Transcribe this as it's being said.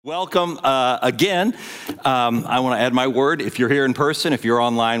Welcome again. I want to add my word. If you're here in person, if you're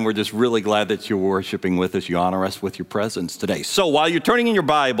online, we're just really glad that you're worshiping with us. You honor us with your presence today. So while you're turning in your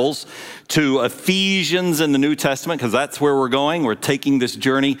Bibles to Ephesians in the New Testament, because that's where we're going, we're taking this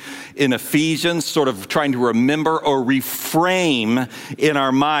journey in Ephesians, sort of trying to remember or reframe in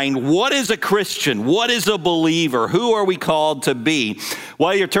our mind, what is a Christian? What is a believer? Who are we called to be?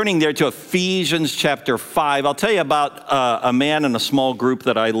 While you're turning there to Ephesians chapter 5, I'll tell you about a man in a small group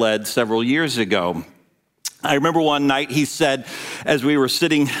that I led several years ago. I remember one night he said, as we were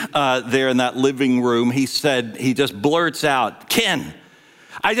sitting there in that living room, he just blurts out, "Ken,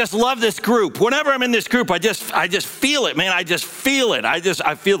 I just love this group. Whenever I'm in this group, I just feel it, man. I just feel it. I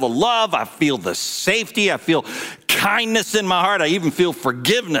feel the love. I feel the safety. I feel kindness in my heart. I even feel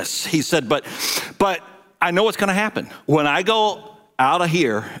forgiveness." He said, but I know what's going to happen. When I go out of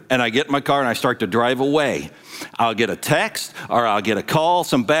here and I get in my car and I start to drive away, I'll get a text or I'll get a call,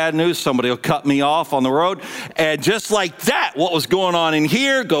 some bad news, somebody will cut me off on the road. And just like that, what was going on in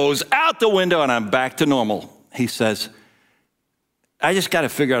here goes out the window and I'm back to normal. He says, "I just got to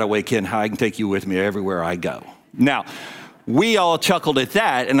figure out a way, Ken, how I can take you with me everywhere I go." Now, we all chuckled at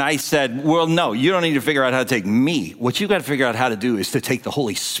that, and I said, "Well, no, you don't need to figure out how to take me. What you've got to figure out how to do is to take the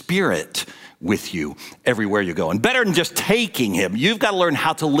Holy Spirit with you everywhere you go. And better than just taking him, you've got to learn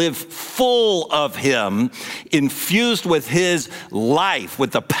how to live full of him, infused with his life,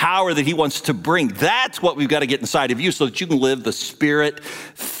 with the power that he wants to bring. That's what we've got to get inside of you so that you can live the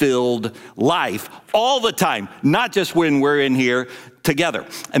Spirit-filled life all the time, not just when we're in here together."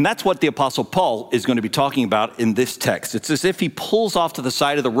 And that's what the Apostle Paul is going to be talking about in this text. It's as if he pulls off to the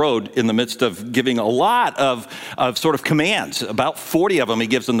side of the road in the midst of giving a lot of sort of commands. About 40 of them he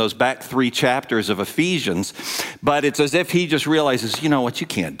gives in those back 3 chapters of Ephesians. But it's as if he just realizes, you know what, you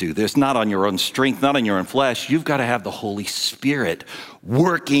can't do this, not on your own strength, not on your own flesh. You've got to have the Holy Spirit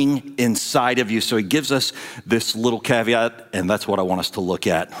working inside of you. So he gives us this little caveat, and that's what I want us to look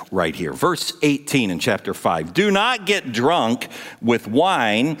at right here. Verse 18 in chapter 5, "Do not get drunk with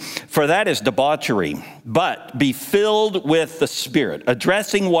wine, for that is debauchery, but be filled with the Spirit,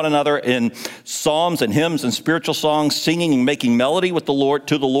 addressing one another in psalms and hymns and spiritual songs, singing and making melody with the Lord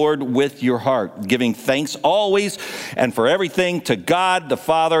to the Lord with your heart, giving thanks always and for everything to God the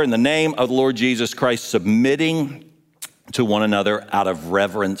Father in the name of the Lord Jesus Christ, submitting to one another out of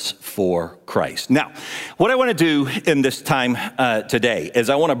reverence for Christ." Now, what I want to do in this time today is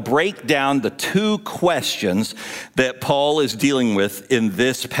I want to break down the 2 questions that Paul is dealing with in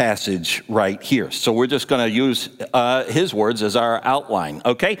this passage right here. So we're just going to use his words as our outline,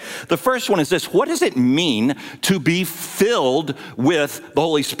 okay? The first one is this: what does it mean to be filled with the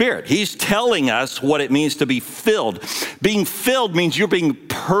Holy Spirit? He's telling us what it means to be filled. Being filled means you're being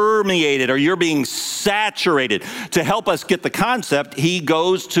permeated or you're being saturated. To help us get the concept, he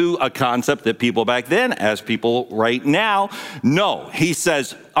goes to a concept that people back then, as people right now, know. He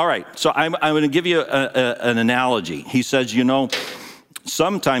says, all right, so I'm going to give you an analogy. He says,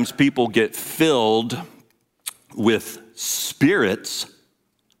 sometimes people get filled with spirits.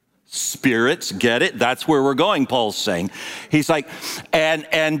 Spirits, get it? That's where we're going, Paul's saying. He's like,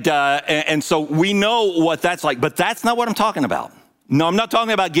 and so we know what that's like, but that's not what I'm talking about. No, I'm not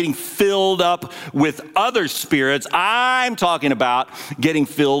talking about getting filled up with other spirits. I'm talking about getting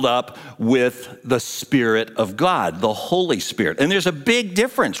filled up with the Spirit of God, the Holy Spirit. And there's a big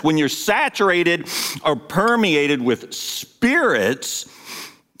difference. When you're saturated or permeated with spirits,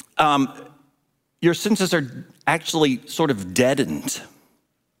 your senses are actually sort of deadened.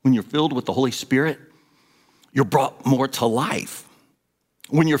 When you're filled with the Holy Spirit, you're brought more to life.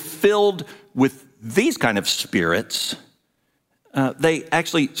 When you're filled with these kind of spirits, they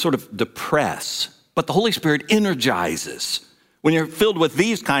actually sort of depress, but the Holy Spirit energizes. When you're filled with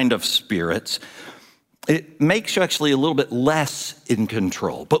these kind of spirits, it makes you actually a little bit less in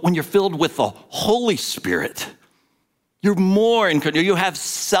control. But when you're filled with the Holy Spirit, you're more in control. You have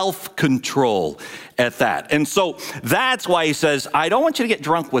self-control at that. And so that's why he says, I don't want you to get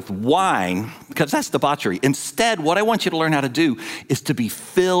drunk with wine, because that's debauchery. Instead, what I want you to learn how to do is to be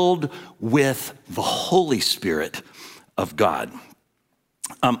filled with the Holy Spirit of God.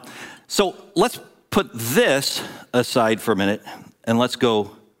 So let's put this aside for a minute and let's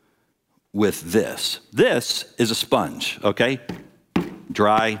go with this. This is a sponge, okay?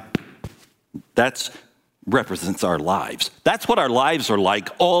 Dry. That represents our lives. That's what our lives are like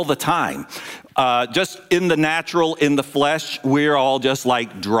all the time. Just in the natural, in the flesh, we're all just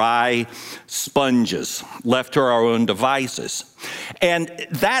like dry sponges left to our own devices. And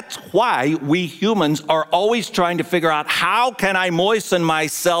that's why we humans are always trying to figure out, how can I moisten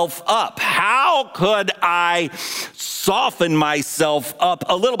myself up? How could I soften myself up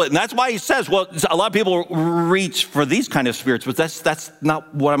a little bit? And that's why he says, well, a lot of people reach for these kind of spirits, but that's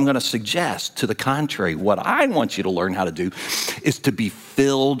not what I'm going to suggest. To the contrary, what I want you to learn how to do is to be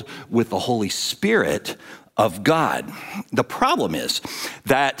filled with the Holy Spirit of God. The problem is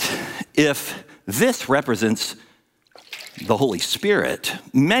that if this represents the Holy Spirit,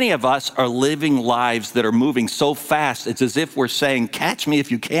 many of us are living lives that are moving so fast, it's as if we're saying, catch me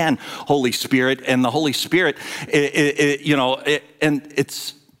if you can, Holy Spirit. And the Holy Spirit,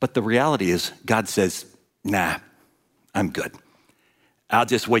 but the reality is, God says, nah, I'm good. I'll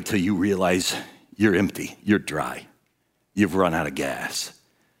just wait till you realize you're empty, you're dry, you've run out of gas.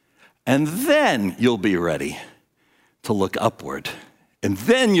 And then you'll be ready to look upward. And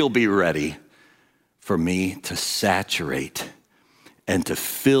then you'll be ready for me to saturate and to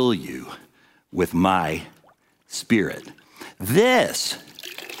fill you with my Spirit. This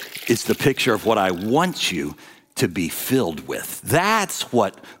is the picture of what I want you to be filled with. That's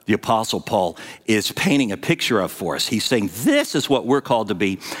what the Apostle Paul is painting a picture of for us. He's saying this is what we're called to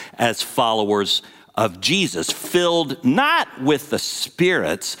be as followers of Jesus, filled not with the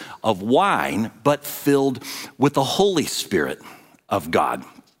spirits of wine, but filled with the Holy Spirit of God.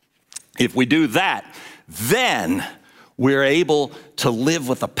 If we do that, then we're able to live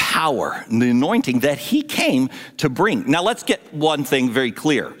with the power and the anointing that he came to bring. Now, let's get one thing very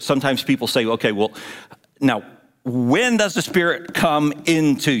clear. Sometimes people say, okay, well, now, when does the Spirit come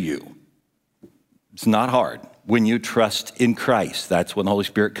into you? It's not hard. When you trust in Christ, that's when the Holy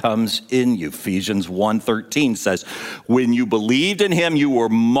Spirit comes in you. Ephesians 1:13 says, when you believed in him, you were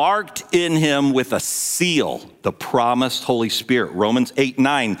marked in him with a seal, the promised Holy Spirit. Romans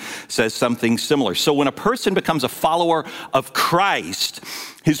 8:9 says something similar. So when a person becomes a follower of Christ,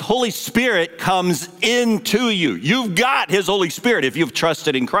 his Holy Spirit comes into you. You've got his Holy Spirit if you've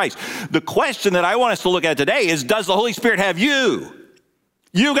trusted in Christ. The question that I want us to look at today is, does the Holy Spirit have you?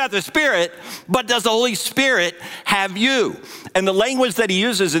 You got the Spirit, but does the Holy Spirit have you? And the language that he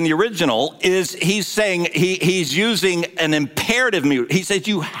uses in the original is he's saying, he's using an imperative mood. He says,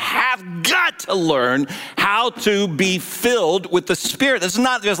 you have got to learn how to be filled with the Spirit. This is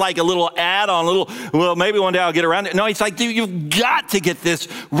not just like a little add-on, well, maybe one day I'll get around it. No, it's like, dude, you've got to get this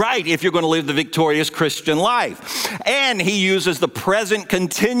right if you're going to live the victorious Christian life. And he uses the present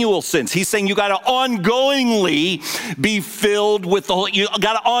continual sense. He's saying you got to ongoingly be filled with the Holy. You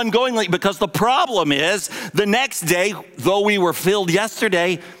got to ongoingly, because the problem is the next day, though we were filled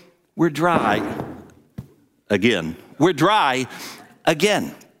yesterday, we're dry again. We're dry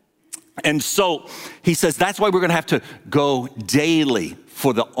again. And so he says that's why we're going to have to go daily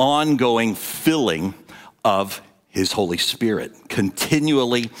for the ongoing filling of his Holy Spirit,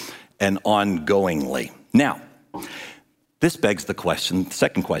 continually and ongoingly. Now, this begs the question, the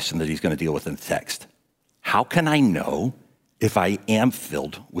second question that he's going to deal with in the text. How can I know if I am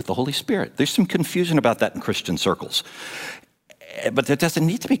filled with the Holy Spirit? There's some confusion about that in Christian circles, but there doesn't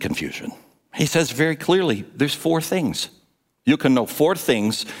need to be confusion. He says very clearly, there's 4 things. You can know 4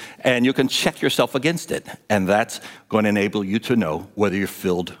 things, and you can check yourself against it, and that's going to enable you to know whether you're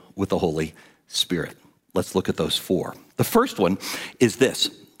filled with the Holy Spirit. Let's look at those 4. The first one is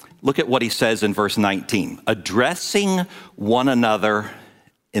this. Look at what he says in verse 19. Addressing one another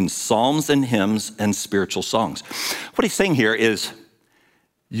in psalms and hymns and spiritual songs. What he's saying here is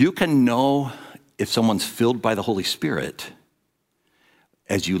you can know if someone's filled by the Holy Spirit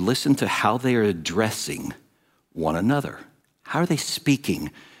as you listen to how they are addressing one another. How are they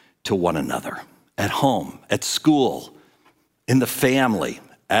speaking to one another? At home, at school, in the family,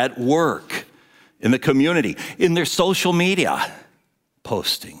 at work, in the community, in their social media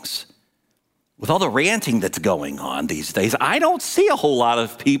postings. With all the ranting that's going on these days, I don't see a whole lot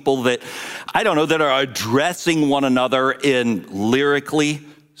of people that are addressing one another in lyrically,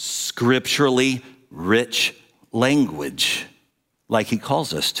 scripturally rich language like he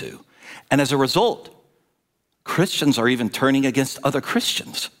calls us to. And as a result, Christians are even turning against other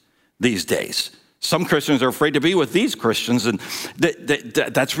Christians these days. Some Christians are afraid to be with these Christians, and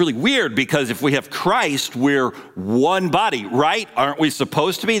that's really weird, because if we have Christ, we're one body, right? Aren't we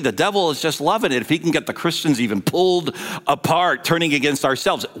supposed to be? The devil is just loving it if he can get the Christians even pulled apart, turning against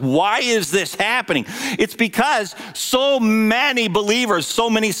ourselves. Why is this happening? It's because so many believers, so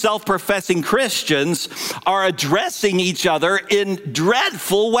many self-professing Christians are addressing each other in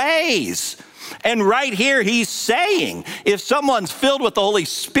dreadful ways. And right here, he's saying, if someone's filled with the Holy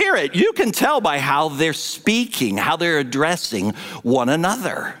Spirit, you can tell by how they're speaking, how they're addressing one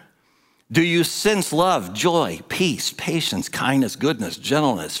another. Do you sense love, joy, peace, patience, kindness, goodness,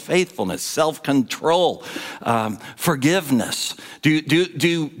 gentleness, faithfulness, self-control, forgiveness? Do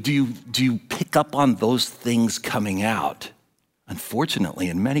you pick up on those things coming out? Unfortunately,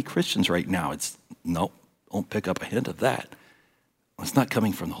 in many Christians right now, it's no, don't pick up a hint of that. It's not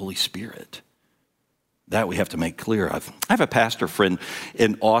coming from the Holy Spirit. That we have to make clear of. I have a pastor friend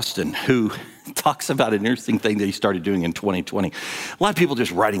in Austin who talks about an interesting thing that he started doing in 2020. A lot of people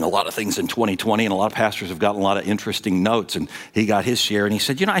just writing a lot of things in 2020, and a lot of pastors have gotten a lot of interesting notes, and he got his share, and he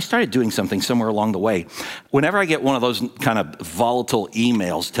said, I started doing something somewhere along the way. Whenever I get one of those kind of volatile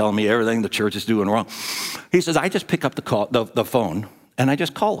emails telling me everything the church is doing wrong, he says, I just pick up the phone, and I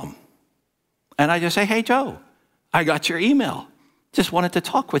just call him. And I just say, hey, Joe, I got your email. Just wanted to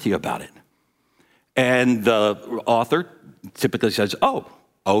talk with you about it. And the author typically says, oh,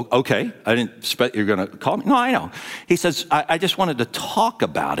 okay. I didn't expect you're going to call me. No, I know. He says, I just wanted to talk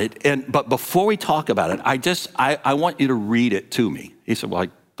about it. But before we talk about it, I want you to read it to me. He said, well, I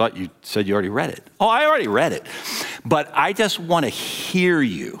thought you said you already read it. Oh, I already read it. But I just want to hear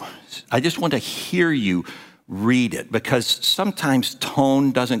you. I just want to hear you read it, because sometimes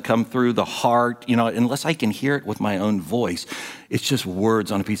tone doesn't come through the heart, unless I can hear it with my own voice. It's just words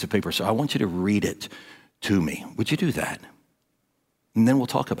on a piece of paper. So I want you to read it to me. Would you do that? And then we'll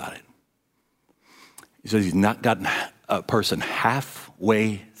talk about it. He says he's not gotten a person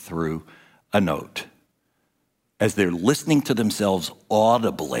halfway through a note as they're listening to themselves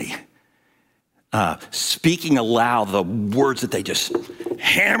audibly, speaking aloud the words that they just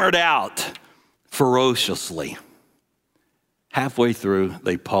hammered out ferociously. Halfway through,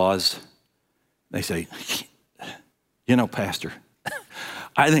 they pause. They say, Pastor,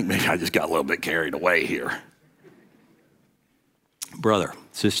 I think maybe I just got a little bit carried away here. Brother,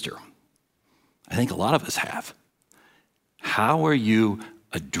 sister, I think a lot of us have. How are you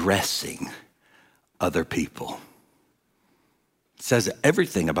addressing other people? It says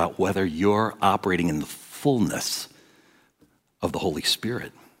everything about whether you're operating in the fullness of the Holy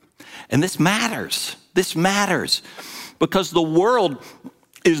Spirit. And this matters. This matters because the world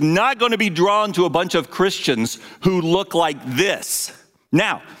is not going to be drawn to a bunch of Christians who look like this.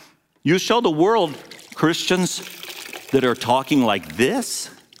 Now, you show the world Christians that are talking like this,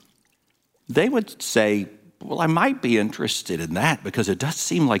 they would say, well, I might be interested in that because it does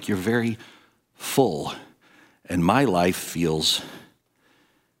seem like you're very full and my life feels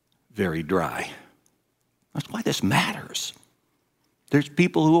very dry. That's why this matters. There's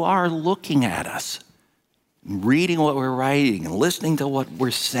people who are looking at us, reading what we're writing and listening to what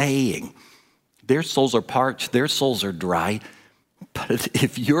we're saying. Their souls are parched, their souls are dry. But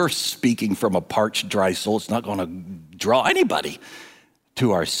if you're speaking from a parched, dry soul, it's not going to draw anybody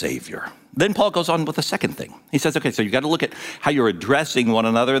to our Savior. Then Paul goes on with the second thing. He says, okay, so you got to look at how you're addressing one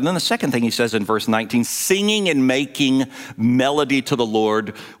another. And then the second thing he says in verse 19, singing and making melody to the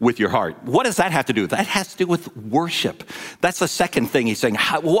Lord with your heart. What does that have to do with? That has to do with worship. That's the second thing he's saying.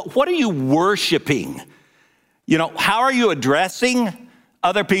 What are you worshiping? How are you addressing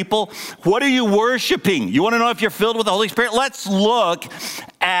other people? What are you worshiping? You want to know if you're filled with the Holy Spirit? Let's look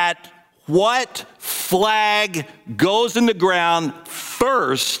at what flag goes in the ground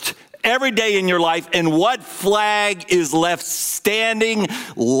first every day in your life, and what flag is left standing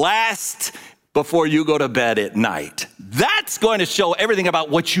last before you go to bed at night. That's going to show everything about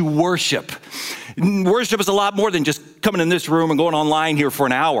what you worship. Worship is a lot more than just coming in this room and going online here for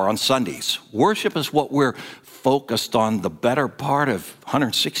an hour on Sundays. Worship is what we're focused on the better part of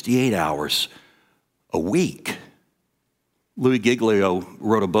 168 hours a week. Louis Giglio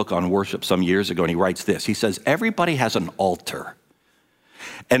wrote a book on worship some years ago, and he writes this. He says, everybody has an altar.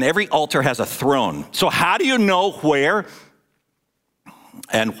 And every altar has a throne. So how do you know where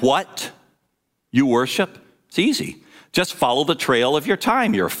and what you worship? It's easy. Just follow the trail of your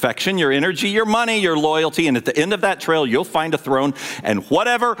time, your affection, your energy, your money, your loyalty. And at the end of that trail, you'll find a throne. And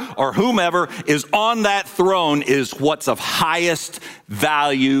whatever or whomever is on that throne is what's of highest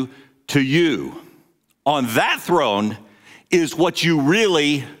value to you. On that throne is what you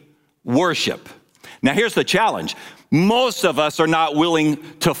really worship. Now, here's the challenge. Most of us are not willing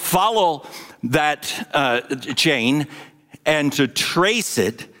to follow that chain and to trace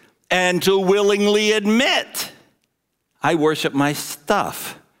it and to willingly admit, I worship my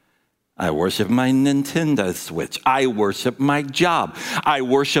stuff. I worship my Nintendo Switch. I worship my job. I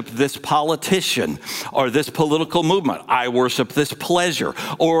worship this politician or this political movement. I worship this pleasure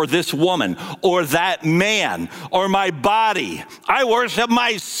or this woman or that man or my body. I worship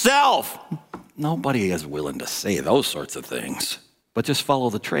myself. Nobody is willing to say those sorts of things, but just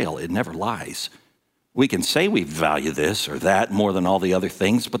follow the trail. It never lies. We can say we value this or that more than all the other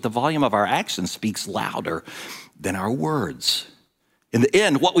things, but the volume of our actions speaks louder than our words. In the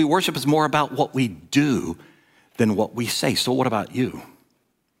end, what we worship is more about what we do than what we say. So what about you?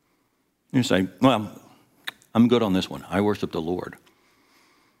 You say, well, I'm good on this one. I worship the Lord.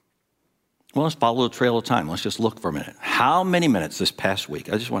 Well, let's follow the trail of time. Let's just look for a minute. How many minutes this past week,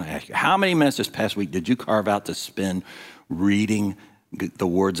 I just want to ask you, how many minutes this past week did you carve out to spend reading the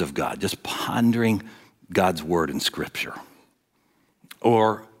words of God, just pondering God's word in Scripture?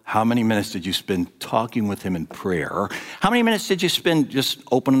 Or how many minutes did you spend talking with him in prayer? Or how many minutes did you spend just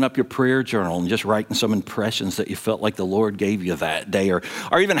opening up your prayer journal and just writing some impressions that you felt like the Lord gave you that day? Or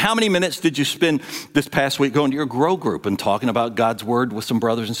even how many minutes did you spend this past week going to your Grow group and talking about God's word with some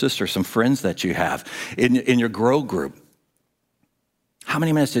brothers and sisters, some friends that you have in your Grow group? How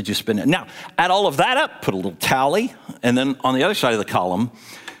many minutes did you spend? Now, add all of that up, put a little tally, and then on the other side of the column,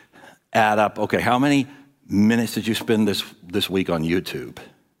 add up, okay, how many minutes did you spend this week on YouTube?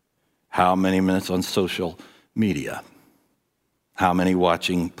 How many minutes on social media? How many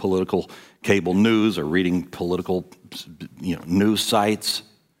watching political cable news or reading political news sites?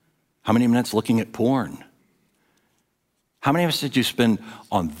 How many minutes looking at porn? How many minutes did you spend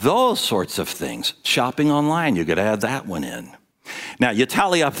on those sorts of things? Shopping online, you could add that one in. Now, you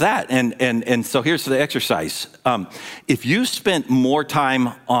tally up that, and so here's the exercise. If you spent more time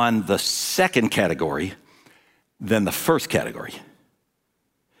on the second category than the first category,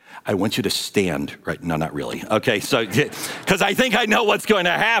 I want you to stand right. No, not really. Okay, so because I think I know what's going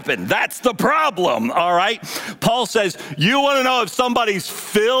to happen. That's the problem, all right? Paul says, you want to know if somebody's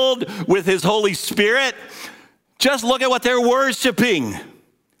filled with his Holy Spirit? Just look at what they're worshiping.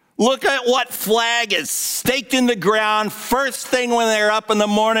 Look at what flag is staked in the ground first thing when they're up in the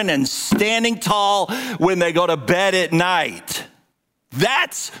morning and standing tall when they go to bed at night.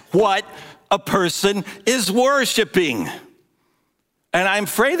 That's what a person is worshiping. And I'm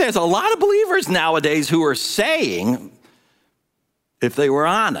afraid there's a lot of believers nowadays who are saying, if they were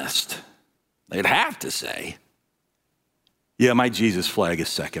honest, they'd have to say, yeah, my Jesus flag is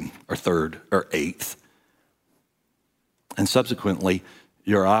second or third or eighth. And subsequently,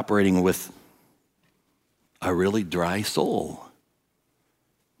 you're operating with a really dry soul.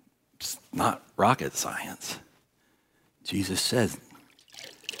 It's not rocket science. Jesus said,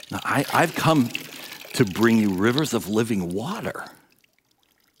 I've come to bring you rivers of living water.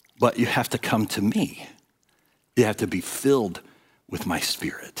 But you have to come to me. You have to be filled with my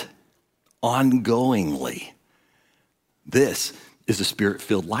Spirit ongoingly. This is a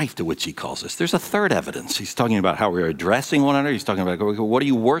Spirit-filled life to which he calls us. There's a third evidence. He's talking about how we're addressing one another. He's talking about what are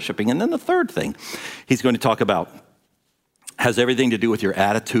you worshiping? And then the third thing he's going to talk about has everything to do with your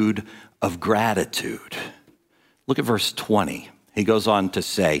attitude of gratitude. Look at verse 20. He goes on to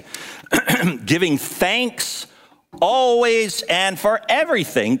say, giving thanks always and for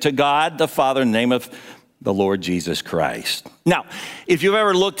everything to God the Father in the name of the Lord Jesus Christ. Now, if you've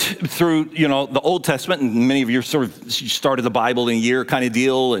ever looked through, the Old Testament, and many of you sort of started the Bible in a year kind of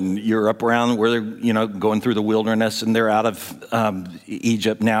deal, and you're up around where they're, going through the wilderness, and they're out of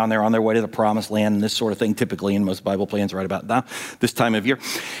Egypt now, and they're on their way to the Promised Land, and this sort of thing, typically in most Bible plans right about now, this time of year.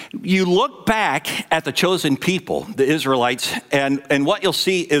 You look back at the chosen people, the Israelites, and what you'll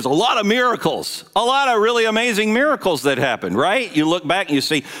see is a lot of miracles, a lot of really amazing miracles that happened, right? You look back and you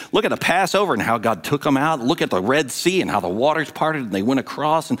see, look at the Passover and how God took them out. Look at the Red Sea and how the waters parted and they went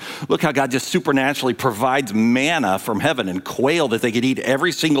across. And look how God just supernaturally provides manna from heaven and quail that they could eat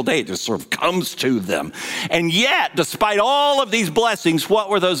every single day. It just sort of comes to them. And yet, despite all of these blessings, what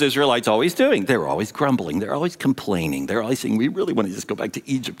were those Israelites always doing? They were always grumbling. They're always complaining. They're always saying, we really want to just go back to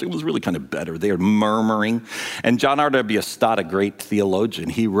Egypt. It was really kind of better. They were murmuring. And John R.W. Stott, a great theologian,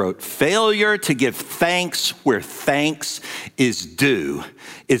 he wrote, failure to give thanks where thanks is due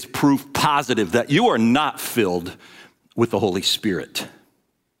is proof positive that you are not filled with the Holy Spirit.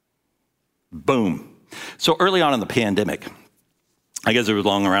 Boom. So early on in the pandemic, I guess it was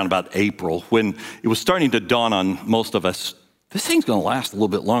along around about April, when it was starting to dawn on most of us, this thing's going to last a little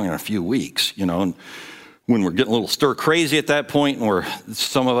bit longer than a few weeks, and when we're getting a little stir crazy at that point, and where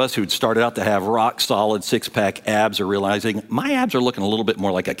some of us who'd started out to have rock solid six-pack abs are realizing my abs are looking a little bit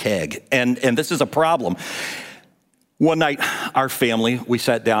more like a keg, and this is a problem. One night, our family, we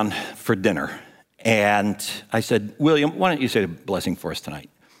sat down for dinner, and I said, William, why don't you say a blessing for us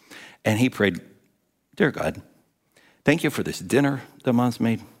tonight? And he prayed, dear God, thank you for this dinner that Mom's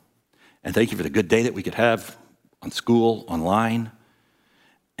made, and thank you for the good day that we could have on school, online,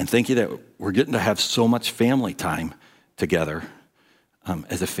 and thank you that we're getting to have so much family time together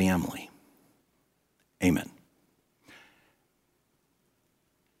as a family. Amen.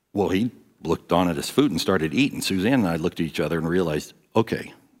 Well, he looked on at his food and started eating. Suzanne and I looked at each other and realized,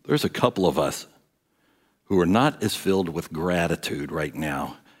 okay, there's a couple of us who are not as filled with gratitude right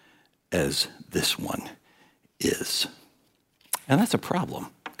now as this one is. And that's a problem,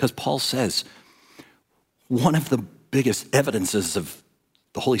 because Paul says one of the biggest evidences of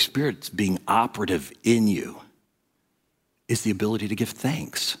the Holy Spirit being operative in you is the ability to give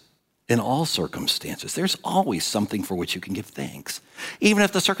thanks in all circumstances. There's always something for which you can give thanks, even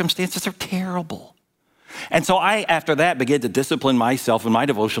if the circumstances are terrible. And so I, after that, began to discipline myself in my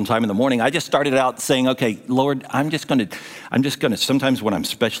devotional time in the morning. I just started out saying, okay, Lord, I'm just going to, sometimes when I'm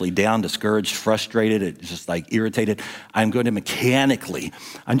especially down, discouraged, frustrated, it's just like irritated, I'm just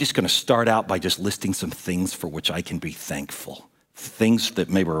going to start out by just listing some things for which I can be thankful. Things that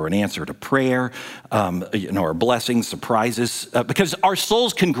maybe are an answer to prayer, or blessings, surprises, because our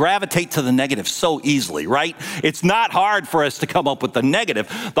souls can gravitate to the negative so easily, right? It's not hard for us to come up with the negative.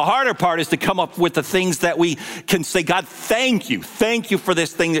 The harder part is to come up with the things that we can say, God, thank you. Thank you for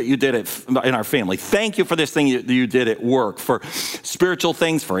this thing that you did in our family. Thank you for this thing that you did at work, for spiritual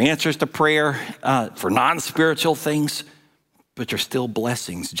things, for answers to prayer, for non-spiritual things, but they're still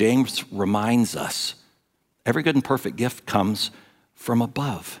blessings. James reminds us, every good and perfect gift comes from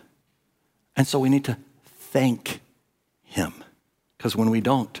above. And so we need to thank him. Because when we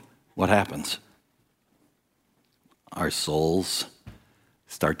don't, what happens? Our souls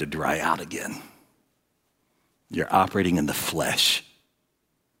start to dry out again. You're operating in the flesh.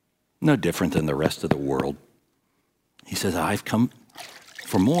 No different than the rest of the world. He says, I've come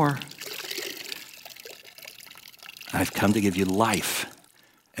for more. I've come to give you life,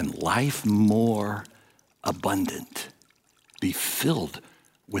 and life more abundant. Be filled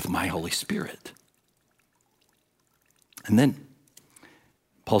with my Holy Spirit. And then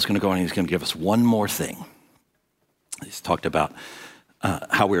Paul's going to go on and he's going to give us one more thing. He's talked about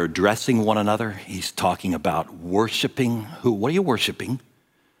how we're addressing one another. He's talking about worshiping. What are you worshiping,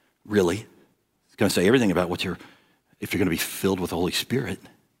 really? He's going to say everything about if you're going to be filled with the Holy Spirit.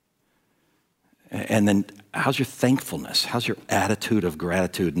 And then how's your thankfulness? How's your attitude of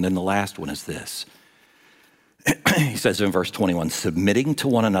gratitude? And then the last one is this. He says in verse 21, submitting to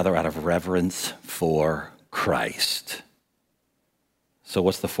one another out of reverence for Christ. So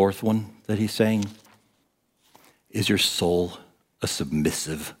what's the fourth one that he's saying? Is your soul a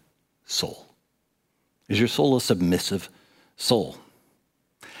submissive soul? Is your soul a submissive soul?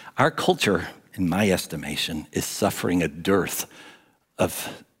 Our culture, in my estimation, is suffering a dearth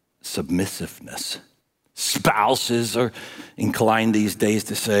of submissiveness. Spouses are inclined these days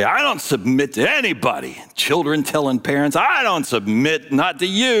to say, I don't submit to anybody. Children telling parents, I don't submit, not to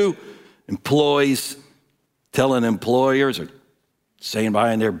you. Employees telling employers or saying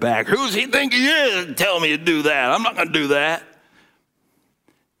behind their back, who's he think he is? Tell me to do that. I'm not going to do that.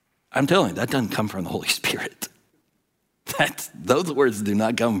 I'm telling you, that doesn't come from the Holy Spirit. Those words do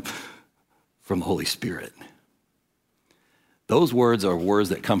not come from the Holy Spirit. Those words are words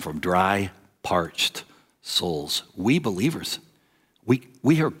that come from dry, parched souls. We believers,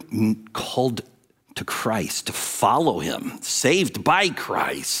 we are called to Christ, to follow him, saved by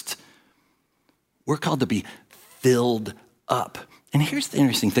Christ. We're called to be filled up. And here's the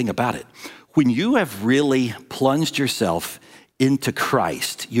interesting thing about it. When you have really plunged yourself into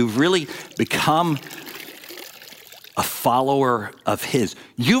Christ, you've really become a follower of his.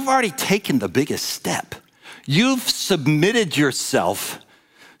 You've already taken the biggest step. You've submitted yourself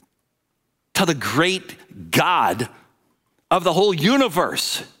to the great God of the whole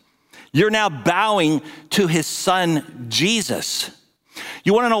universe. You're now bowing to his son, Jesus.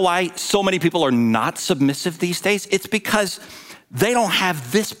 You want to know why so many people are not submissive these days? It's because they don't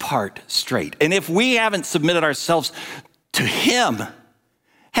have this part straight. And if we haven't submitted ourselves to him,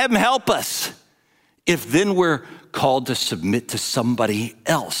 heaven help us if then we're called to submit to somebody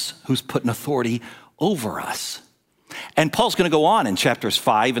else who's put an authority over us. And Paul's going to go on in chapters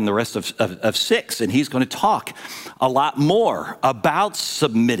 5 and the rest of 6, and he's going to talk a lot more about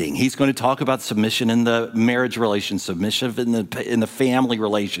submitting. He's going to talk about submission in the marriage relationship, submission in the family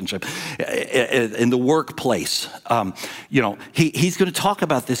relationship, in the workplace. He's going to talk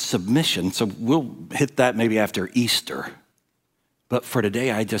about this submission, so we'll hit that maybe after Easter. But for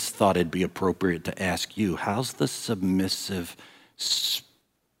today, I just thought it'd be appropriate to ask you, how's the submissive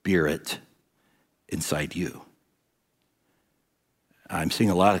spirit inside you? I'm seeing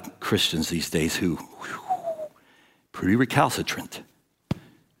a lot of Christians these days who pretty recalcitrant,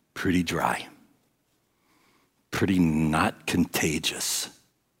 pretty dry, pretty not contagious.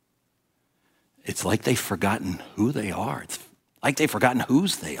 It's like they've forgotten who they are. It's like they've forgotten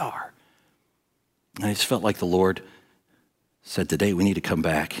whose they are. And I just felt like the Lord said, today we need to come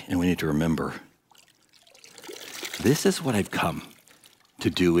back and we need to remember, this is what I've come to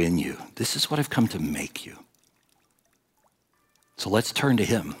do in you. This is what I've come to make you. So let's turn to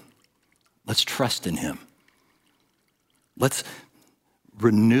him. Let's trust in him. Let's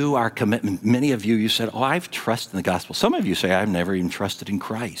renew our commitment. Many of you, you said, oh, I've trusted in the gospel. Some of you say, I've never even trusted in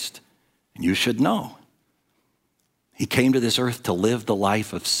Christ. And you should know. He came to this earth to live the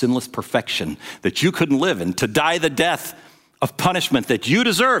life of sinless perfection that you couldn't live in, to die the death of punishment that you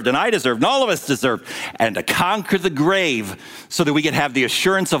deserved and I deserved and all of us deserved, and to conquer the grave so that we could have the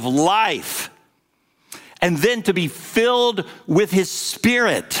assurance of life, and then to be filled with his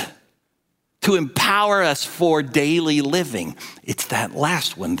Spirit to empower us for daily living. It's that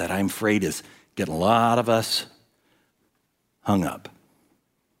last one that I'm afraid is getting a lot of us hung up.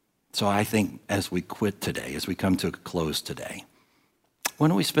 So I think as we quit today, as we come to a close today, why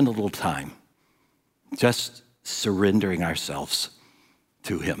don't we spend a little time just surrendering ourselves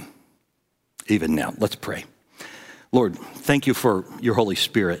to him? Even now, let's pray. Lord, thank you for your Holy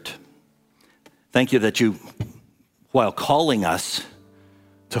Spirit. Thank you that you, while calling us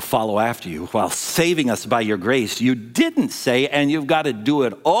to follow after you, while saving us by your grace, you didn't say, and you've got to do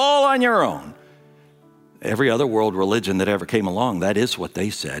it all on your own. Every other world religion that ever came along, that is what they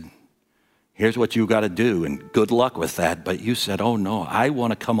said. Here's what you got to do, and good luck with that. But you said, oh no, I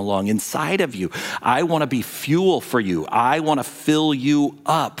want to come along inside of you. I want to be fuel for you. I want to fill you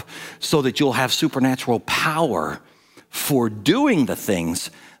up so that you'll have supernatural power for doing the things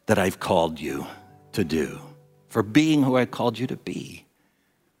that I've called you to do, for being who I called you to be.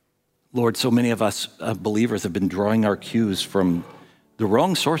 Lord, so many of us believers have been drawing our cues from the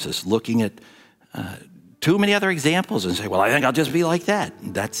wrong sources, looking at too many other examples and say, well, I think I'll just be like that.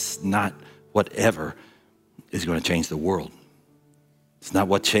 That's not whatever is going to change the world. It's not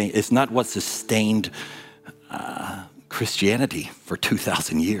what sustained Christianity for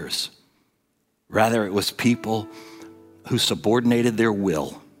 2,000 years. Rather, it was people who subordinated their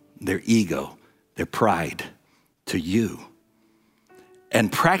will, their ego, their pride to you.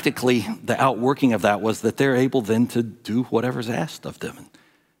 And practically, the outworking of that was that they're able then to do whatever's asked of them,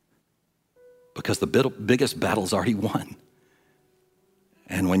 because the biggest battle's already won.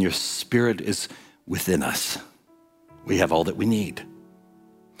 And when your Spirit is within us, we have all that we need.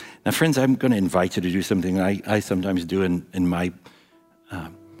 Now, friends, I'm going to invite you to do something I sometimes do in my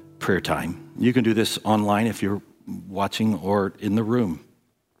prayer time. You can do this online if you're watching or in the room.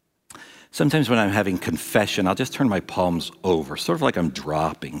 Sometimes when I'm having confession, I'll just turn my palms over, sort of like I'm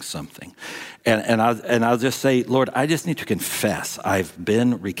dropping something. And I'll just say, Lord, I just need to confess. I've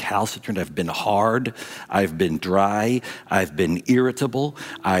been recalcitrant. I've been hard. I've been dry. I've been irritable.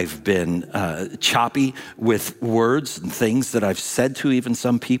 I've been choppy with words and things that I've said to even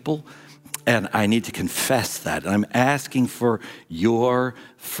some people. And I need to confess that. And I'm asking for your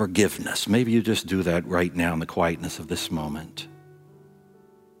forgiveness. Maybe you just do that right now in the quietness of this moment.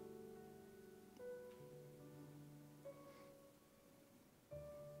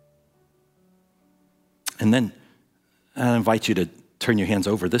 And then I invite you to turn your hands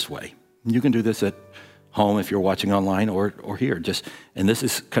over this way. You can do this at home if you're watching online or here. And this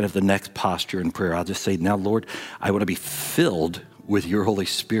is kind of the next posture in prayer. I'll just say, now, Lord, I want to be filled with your Holy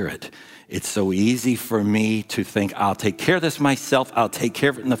Spirit. It's so easy for me to think, I'll take care of this myself. I'll take care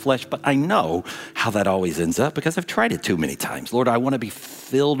of it in the flesh. But I know how that always ends up because I've tried it too many times. Lord, I want to be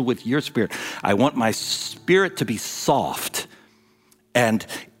filled with your Spirit. I want my spirit to be soft and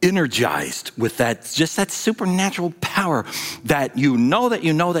energized with that, just that supernatural power that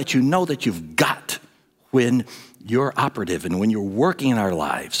you've got when you're operative and when you're working in our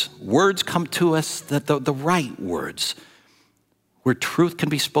lives. Words come to us, that the right words, where truth can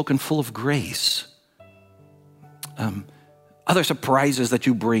be spoken full of grace. Other surprises that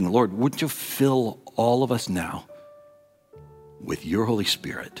you bring. Lord, would you fill all of us now with your Holy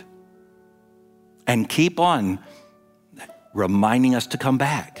Spirit and keep on reminding us to come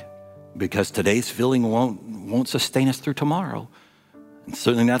back, because today's filling won't sustain us through tomorrow, and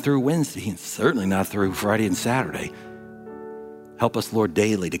certainly not through Wednesday, and certainly not through Friday and Saturday. Help us, Lord,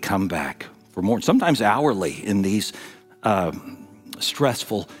 daily to come back for more, sometimes hourly in these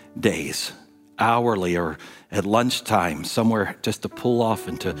stressful days, hourly or at lunchtime, somewhere just to pull off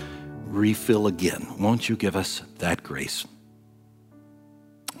and to refill again. Won't you give us that grace?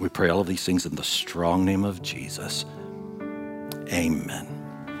 We pray all of these things in the strong name of Jesus. Amen.